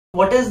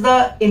What is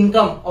the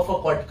income of a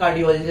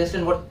cardiologist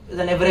and what is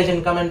an average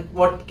income and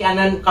what can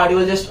a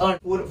cardiologist earn?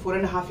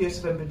 4.5 years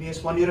of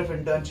MBBS, 1 year of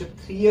internship,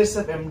 3 years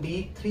of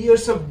MD, 3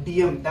 years of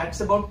DM.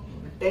 That's about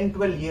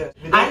 10-12 years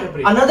without a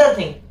break. Another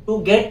thing,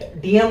 to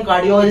get DM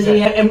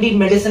cardiology, MD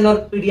medicine or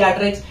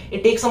pediatrics,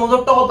 it takes some of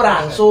the top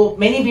ranks. So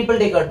many people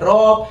take a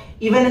drop.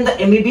 Even in the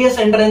MBBS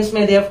entrance,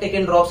 they have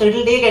taken drops. So it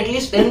will take at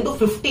least 10 to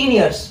 15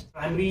 years.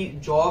 Primary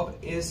job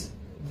is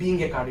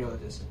being a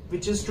cardiologist,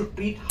 which is to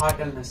treat heart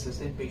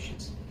illnesses in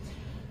patients.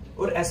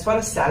 Or as far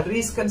as salary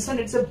is concerned,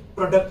 it's a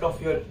product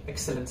of your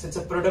excellence. It's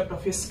a product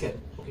of your skill.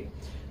 Okay.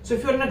 So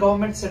if you're in a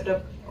government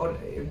setup or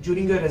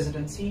during your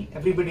residency,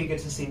 everybody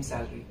gets the same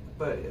salary.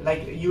 But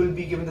like you will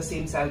be given the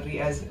same salary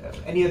as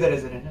any other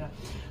resident.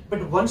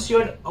 But once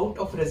you're out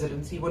of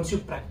residency, once you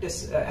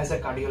practice as a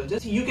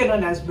cardiologist, you can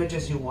earn as much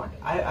as you want.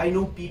 I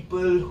know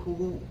people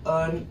who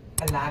earn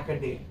 1 lakh a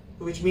day,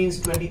 which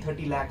means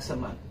 20-30 lakhs a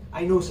month.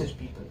 I know such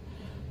people.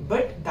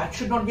 But that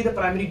should not be the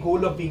primary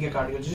goal of being a cardiologist.